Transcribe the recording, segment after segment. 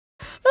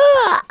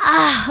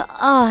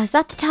Is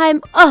that the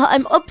time? Oh,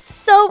 I'm up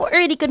so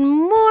early. Good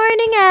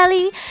morning,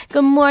 Allie.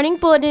 Good morning,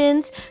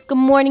 Buttons. Good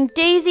morning,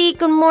 Daisy.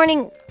 Good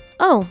morning.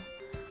 Oh,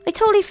 I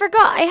totally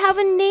forgot. I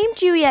haven't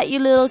named you yet, you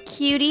little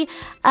cutie.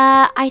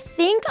 I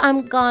think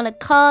I'm gonna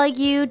call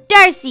you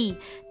Darcy.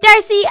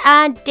 Darcy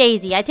and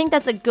Daisy. I think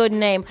that's a good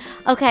name.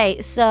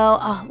 Okay, so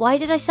why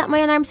did I set my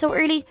alarm so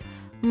early?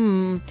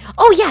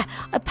 Oh yeah,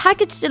 a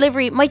package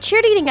delivery. My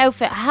cheerleading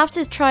outfit. I have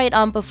to try it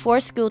on before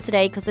school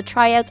today because the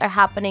tryouts are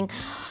happening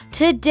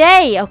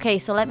today. Okay,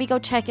 so let me go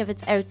check if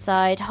it's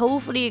outside.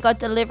 Hopefully it got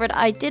delivered.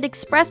 I did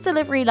express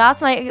delivery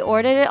last night. I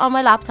ordered it on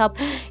my laptop.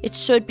 It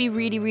should be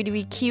really, really,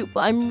 really cute,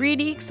 but I'm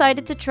really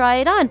excited to try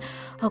it on.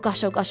 Oh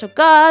gosh, oh gosh, oh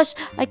gosh.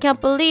 I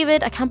can't believe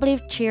it. I can't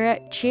believe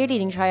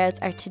cheerleading tryouts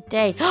are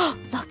today.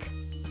 Look.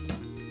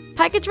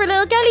 Package for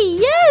little Kelly.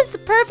 Yes,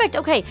 perfect.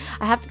 Okay,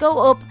 I have to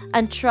go up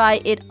and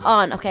try it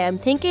on. Okay, I'm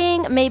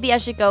thinking maybe I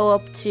should go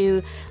up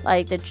to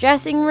like the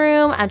dressing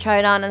room and try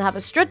it on and have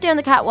a strut down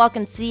the catwalk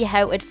and see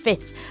how it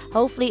fits.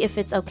 Hopefully it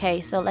fits okay.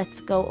 So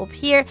let's go up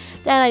here.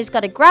 Then I just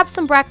got to grab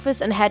some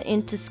breakfast and head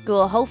into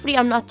school. Hopefully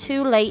I'm not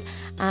too late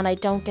and I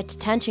don't get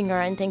detention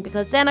or anything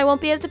because then I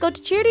won't be able to go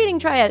to cheerleading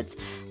tryouts.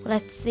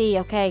 Let's see.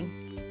 Okay.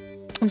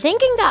 I'm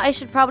thinking that I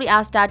should probably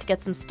ask Dad to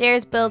get some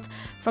stairs built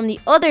from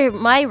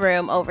my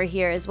room over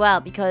here as well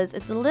because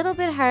it's a little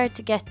bit hard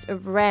to get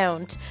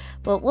around,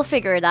 but we'll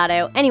figure that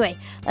out. Anyway,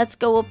 let's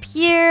go up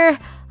here.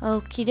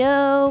 Okie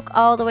doke,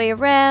 all the way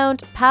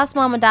around, past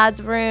Mom and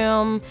Dad's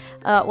room.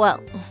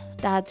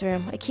 Dad's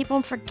room. I keep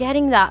on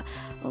forgetting that.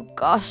 Oh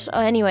gosh.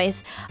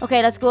 Anyways,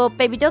 okay, let's go up.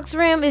 Baby Duck's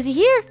room. Is he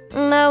here?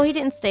 No, he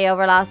didn't stay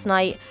over last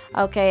night.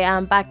 Okay,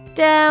 and back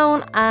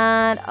down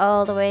and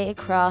all the way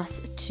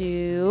across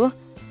to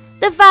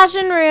the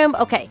fashion room.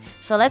 Okay,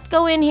 so let's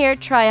go in here,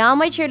 try on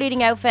my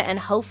cheerleading outfit, and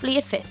hopefully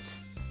it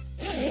fits.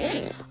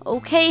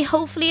 Okay,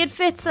 hopefully it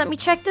fits. Let me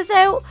check this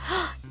out.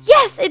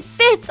 Yes, it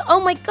fits. Oh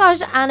my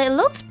gosh, and it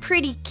looks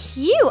pretty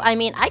cute. I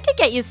mean, I could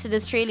get used to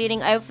this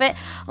cheerleading outfit.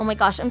 Oh my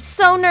gosh, I'm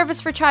so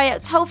nervous for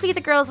tryouts. Hopefully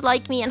the girls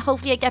like me and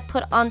hopefully I get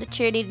put on the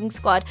cheerleading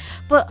squad.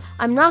 But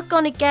I'm not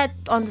going to get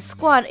on the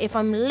squad if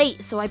I'm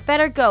late, so I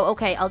better go.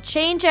 Okay, I'll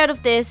change out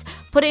of this,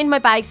 put it in my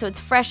bag so it's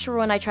fresh for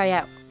when I try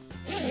out.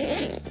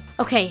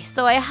 Okay,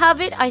 so I have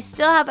it. I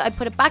still have it. I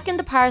put it back in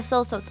the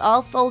parcel so it's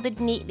all folded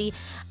neatly.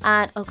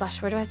 And oh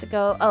gosh, where do I have to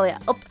go? Oh yeah,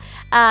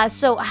 up.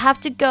 So I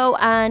have to go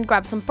and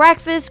grab some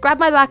breakfast, grab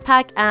my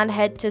backpack and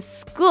head to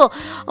school.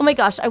 Oh my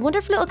gosh, I wonder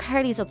if little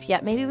Carly's up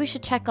yet. Maybe we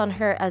should check on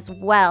her as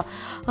well.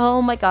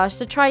 Oh my gosh,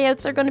 the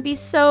tryouts are going to be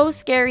so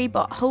scary,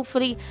 but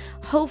hopefully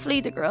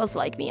the girls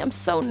like me. I'm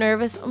so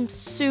nervous. I'm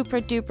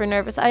super duper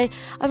nervous. I've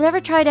never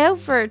tried out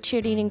for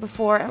cheerleading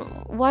before.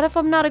 What if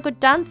I'm not a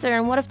good dancer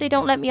and what if they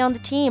don't let me on the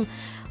team?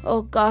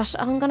 Oh gosh,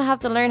 I'm gonna have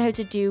to learn how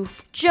to do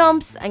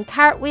jumps and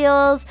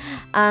cartwheels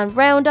and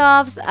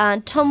round-offs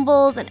and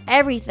tumbles and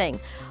everything.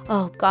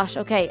 Oh gosh,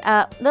 okay.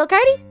 Little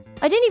Cardi?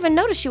 I didn't even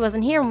notice she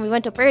wasn't here when we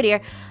went up earlier.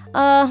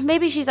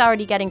 Maybe she's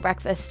already getting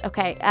breakfast.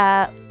 Okay,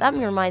 that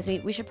reminds me,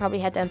 we should probably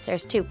head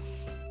downstairs too.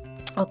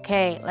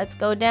 Okay, let's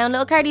go down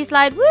little Cardi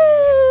slide.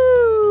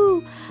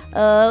 Woo!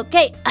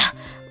 Okay.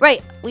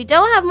 Right, we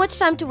don't have much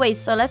time to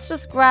waste, so let's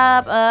just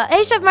grab,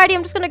 hey Chef Marty,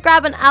 I'm just going to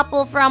grab an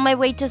apple for on my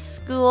way to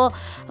school.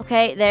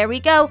 Okay, there we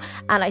go.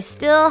 And I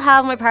still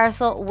have my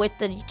parcel with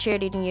the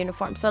cheerleading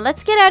uniform. So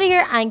let's get out of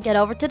here and get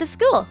over to the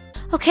school.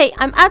 Okay,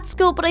 I'm at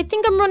school, but I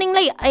think I'm running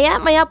late. I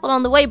ate my apple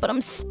on the way, but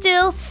I'm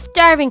still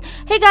starving.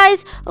 Hey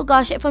guys, oh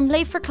gosh, if I'm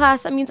late for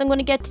class, that means I'm going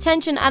to get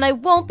detention and I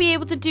won't be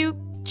able to do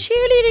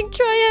cheerleading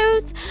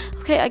tryouts.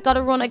 Okay, I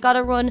gotta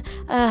run.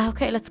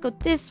 Okay, let's go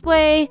this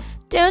way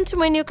down to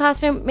my new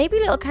classroom. Maybe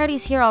little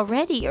Carly's here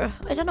already, or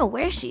I don't know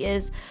where she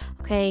is.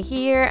 Okay,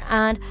 here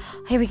and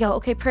here we go.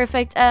 Okay,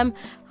 perfect.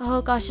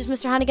 Oh gosh, is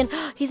Mr. Hannigan?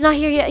 He's not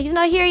here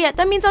yet.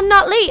 That means I'm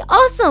not late.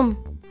 Awesome.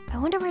 I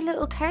wonder where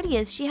little Carly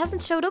is. She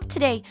hasn't showed up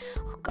today.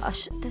 Oh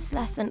gosh, this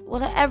lesson,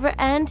 will it ever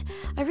end?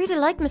 I really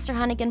like Mr.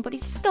 Hannigan, but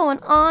he's just going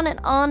on and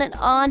on and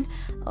on.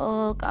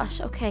 Oh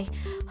gosh, okay.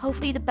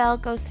 Hopefully the bell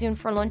goes soon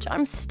for lunch.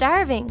 I'm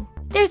starving.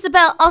 There's the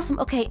bell. Awesome.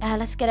 Okay,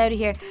 let's get out of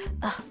here.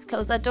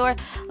 Close that door.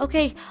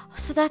 Okay,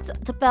 so that's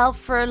the bell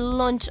for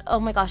lunch. Oh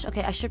my gosh.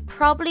 Okay, I should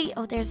probably...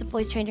 Oh, there's the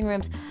boys' changing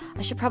rooms.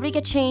 I should probably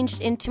get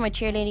changed into my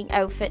cheerleading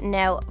outfit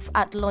now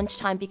at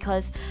lunchtime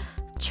because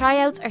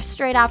tryouts are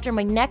straight after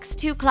my next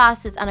two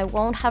classes and I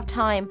won't have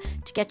time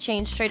to get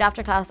changed straight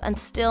after class and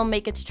still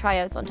make it to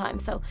tryouts on time.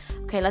 So,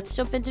 okay, let's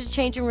jump into the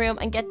changing room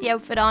and get the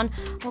outfit on.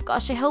 Oh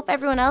gosh, I hope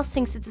everyone else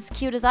thinks it's as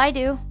cute as I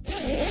do.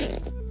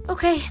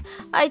 Okay,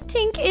 I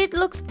think it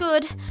looks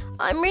good.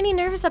 I'm really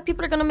nervous that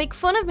people are going to make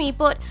fun of me,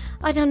 but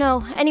I don't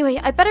know. Anyway,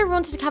 I better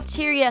run to the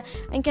cafeteria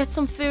and get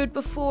some food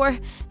before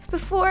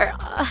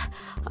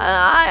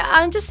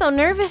I'm just so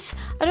nervous.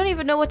 I don't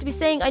even know what to be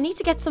saying. I need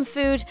to get some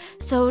food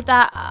so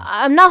that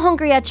I'm not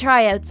hungry at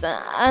tryouts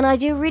and I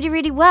do really,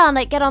 really well and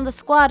I get on the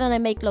squad and I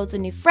make loads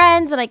of new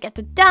friends and I get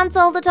to dance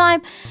all the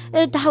time.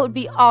 That would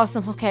be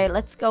awesome. Okay,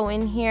 let's go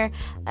in here.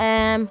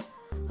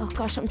 Oh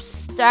gosh, I'm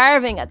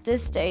starving at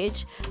this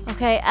stage.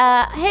 Okay,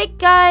 hey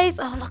guys.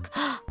 Oh look,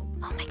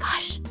 Oh my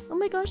gosh. Oh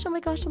my gosh, oh my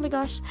gosh, oh my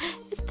gosh.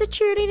 It's the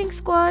cheerleading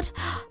squad.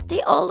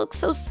 They all look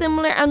so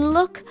similar, and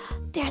look,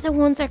 they're the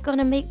ones that are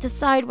gonna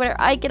decide whether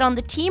I get on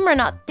the team or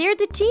not. They're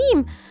the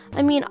team.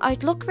 I mean,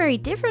 I'd look very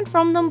different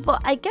from them,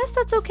 but I guess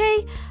that's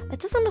okay. It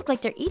doesn't look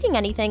like they're eating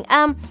anything.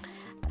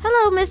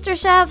 Hello, Mr.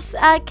 Chefs.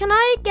 Can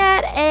I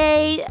get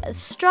a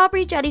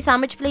strawberry jelly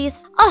sandwich,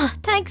 please? Oh,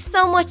 thanks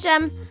so much.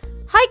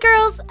 Hi,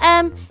 girls.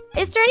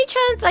 Is there any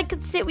chance I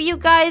could sit with you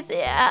guys?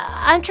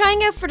 I'm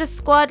trying out for the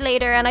squad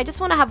later, and I just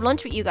want to have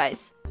lunch with you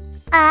guys.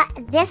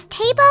 This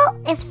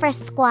table is for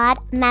squad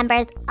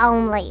members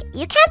only.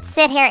 You can't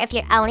sit here if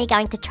you're only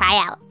going to try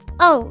out.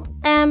 Oh,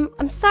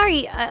 I'm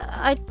sorry.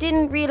 I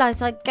didn't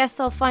realize. I guess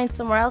I'll find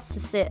somewhere else to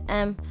sit.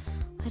 I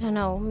don't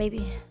know.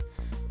 Maybe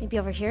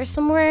over here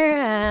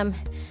somewhere.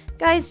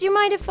 Guys, do you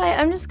mind if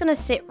I'm just gonna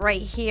sit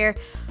right here?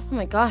 Oh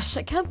my gosh,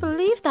 I can't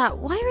believe that.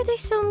 Why are they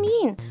so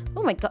mean?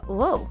 Oh my god.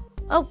 Whoa.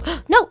 Oh,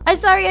 no, I'm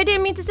sorry. I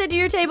didn't mean to sit at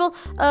your table.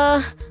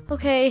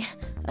 Okay.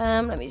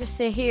 Let me just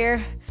sit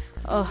here.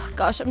 Oh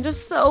gosh, I'm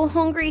just so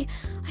hungry.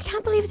 I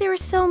can't believe they were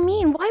so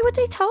mean. Why would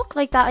they talk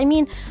like that? I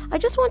mean, I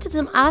just wanted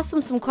to ask them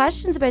some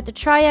questions about the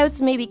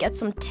tryouts, maybe get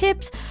some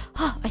tips.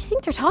 Oh, I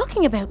think they're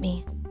talking about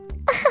me.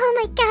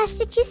 Oh my gosh,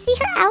 did you see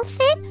her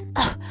outfit?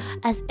 Oh,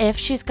 as if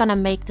she's gonna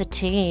make the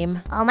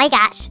team. Oh my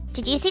gosh,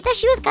 did you see that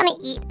she was gonna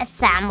eat a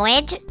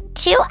sandwich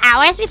 2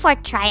 hours before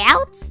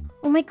tryouts?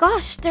 Oh my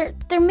gosh, they're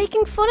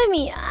making fun of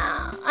me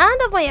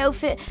and of my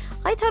outfit.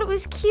 I thought it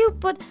was cute,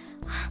 but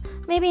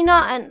maybe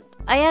not. And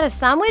I had a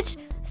sandwich?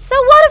 So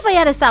what if I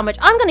had a sandwich?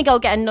 I'm gonna go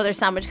get another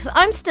sandwich because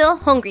I'm still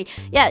hungry.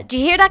 Yeah, do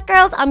you hear that,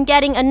 girls? I'm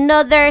getting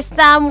another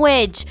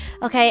sandwich.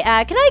 Okay,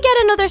 can I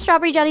get another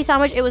strawberry jelly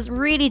sandwich? It was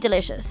really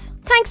delicious.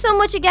 Thanks so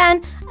much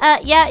again.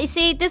 Yeah, you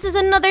see, this is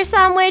another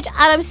sandwich, and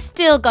I'm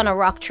still gonna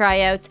rock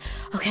tryouts.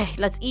 Okay,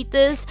 let's eat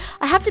this.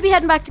 I have to be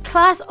heading back to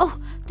class. Oh,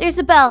 there's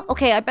the bell.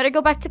 Okay, I better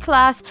go back to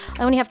class.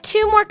 I only have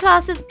 2 more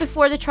classes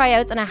before the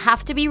tryouts, and I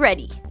have to be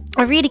ready.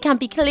 I really can't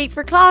be late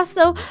for class,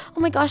 though. Oh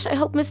my gosh, I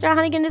hope Mr.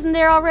 Hannigan isn't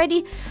there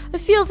already. It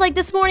feels like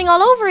this morning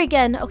all over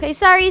again. Okay,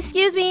 sorry,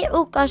 excuse me.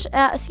 Oh gosh,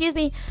 excuse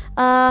me.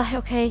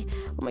 Okay.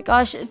 Oh my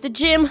gosh, the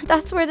gym,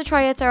 that's where the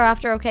tryouts are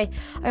after. Okay,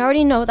 I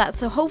already know that,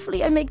 so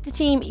hopefully I make the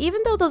team,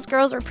 even though those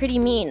girls are pretty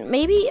mean.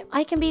 Maybe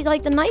I can be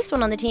like the nice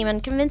one on the team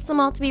and convince them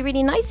all to be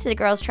really nice to the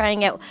girls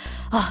trying out.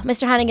 Oh,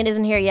 Mr. Hannigan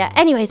isn't here yet.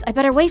 Anyways, I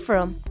better wait for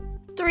him.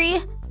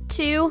 3,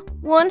 2,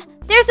 1.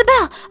 There's the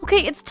bell.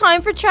 Okay, it's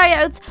time for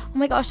tryouts. Oh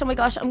my gosh,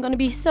 I'm gonna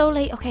be so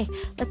late. Okay,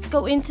 let's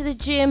go into the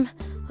gym.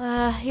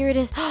 Here it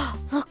is.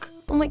 Look,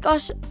 oh my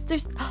gosh,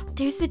 there's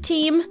the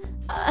team.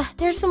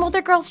 There's some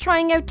other girls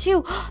trying out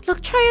too.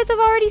 Look, tryouts have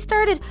already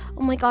started.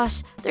 Oh my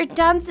gosh, they're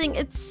dancing.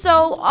 It's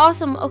so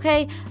awesome.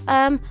 Okay,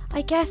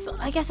 I guess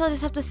I'll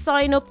just have to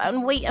sign up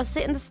and wait. I'll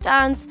sit in the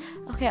stands.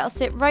 Okay, I'll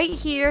sit right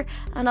here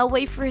and I'll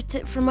wait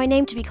for my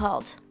name to be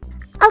called.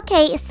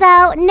 Okay,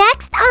 so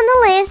next on the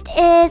list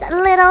is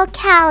Little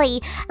Callie.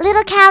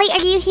 Little Callie,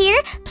 are you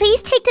here?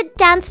 Please take the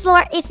dance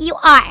floor if you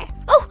are.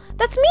 Oh,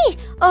 that's me.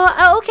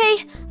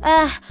 Okay.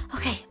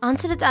 Okay,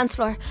 onto the dance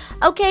floor.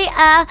 Okay,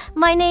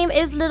 my name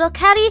is Little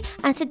Callie,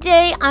 and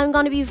today I'm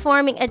going to be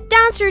performing a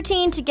dance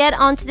routine to get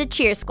onto the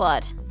cheer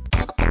squad.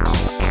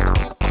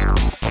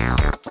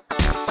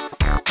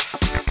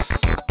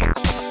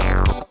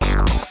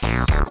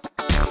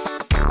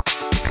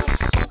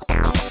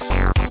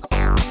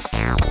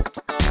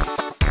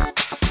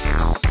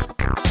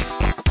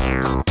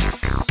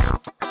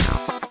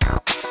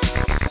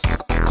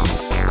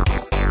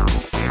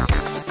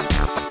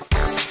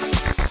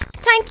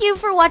 Thank you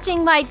for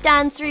watching my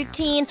dance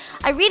routine.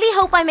 I really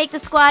hope I make the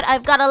squad.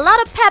 I've got a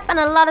lot of pep and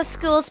a lot of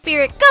school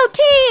spirit. Go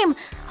team!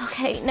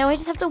 Okay, now I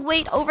just have to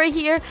wait over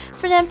here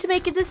for them to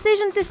make a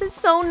decision. This is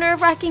so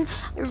nerve-wracking.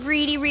 I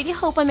really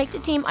hope I make the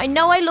team. I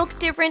know I look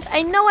different.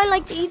 I know I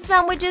like to eat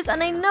sandwiches,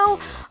 and I know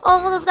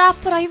all of that,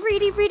 but I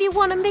really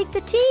want to make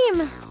the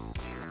team.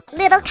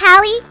 Little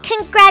Callie,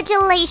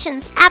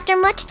 congratulations. After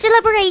much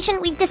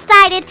deliberation, we've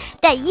decided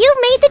that you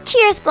made the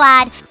cheer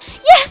squad.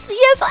 Yes,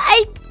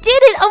 I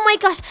did it. Oh my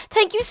gosh,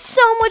 thank you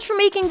so much for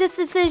making this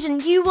decision.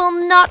 You will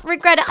not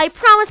regret it. I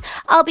promise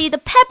I'll be the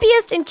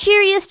peppiest and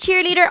cheeriest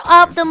cheerleader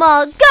of them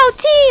all. Go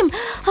team!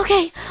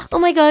 Okay, oh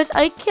my gosh,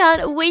 I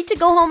can't wait to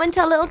go home and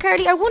tell little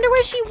Carly. I wonder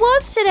where she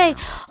was today.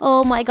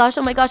 Oh my gosh,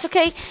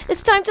 okay,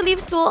 it's time to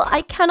leave school.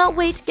 I cannot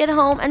wait to get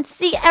home and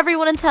see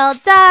everyone and tell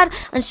Dad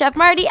and Chef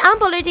Marty and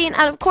Bullardine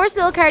and of course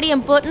little Carly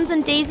and Buttons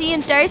and Daisy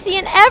and Darcy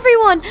and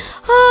everyone.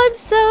 Oh, I'm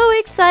so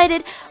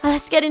excited.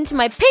 Let's get into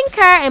my pink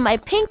car and my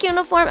pink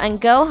uniform and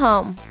go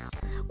home.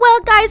 Well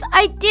guys,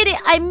 I did it.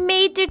 I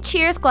made the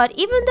cheer squad.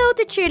 Even though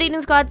the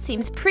cheerleading squad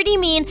seems pretty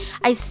mean,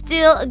 I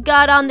still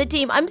got on the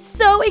team. I'm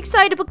so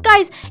excited. But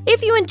guys,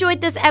 if you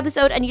enjoyed this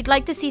episode and you'd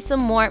like to see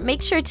some more,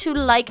 make sure to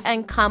like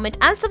and comment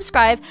and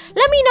subscribe.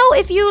 Let me know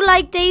if you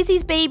like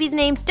Daisy's baby's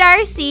name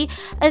Darcy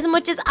as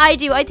much as I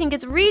do. I think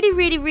it's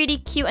really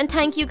cute, and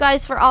thank you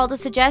guys for all the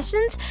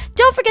suggestions.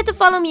 Don't forget to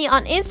follow me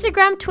on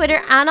Instagram,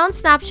 Twitter and on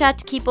Snapchat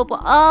to keep up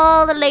with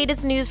all the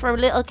latest news from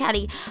little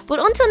Kelly. But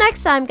until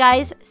next time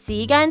guys, see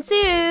you again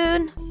soon.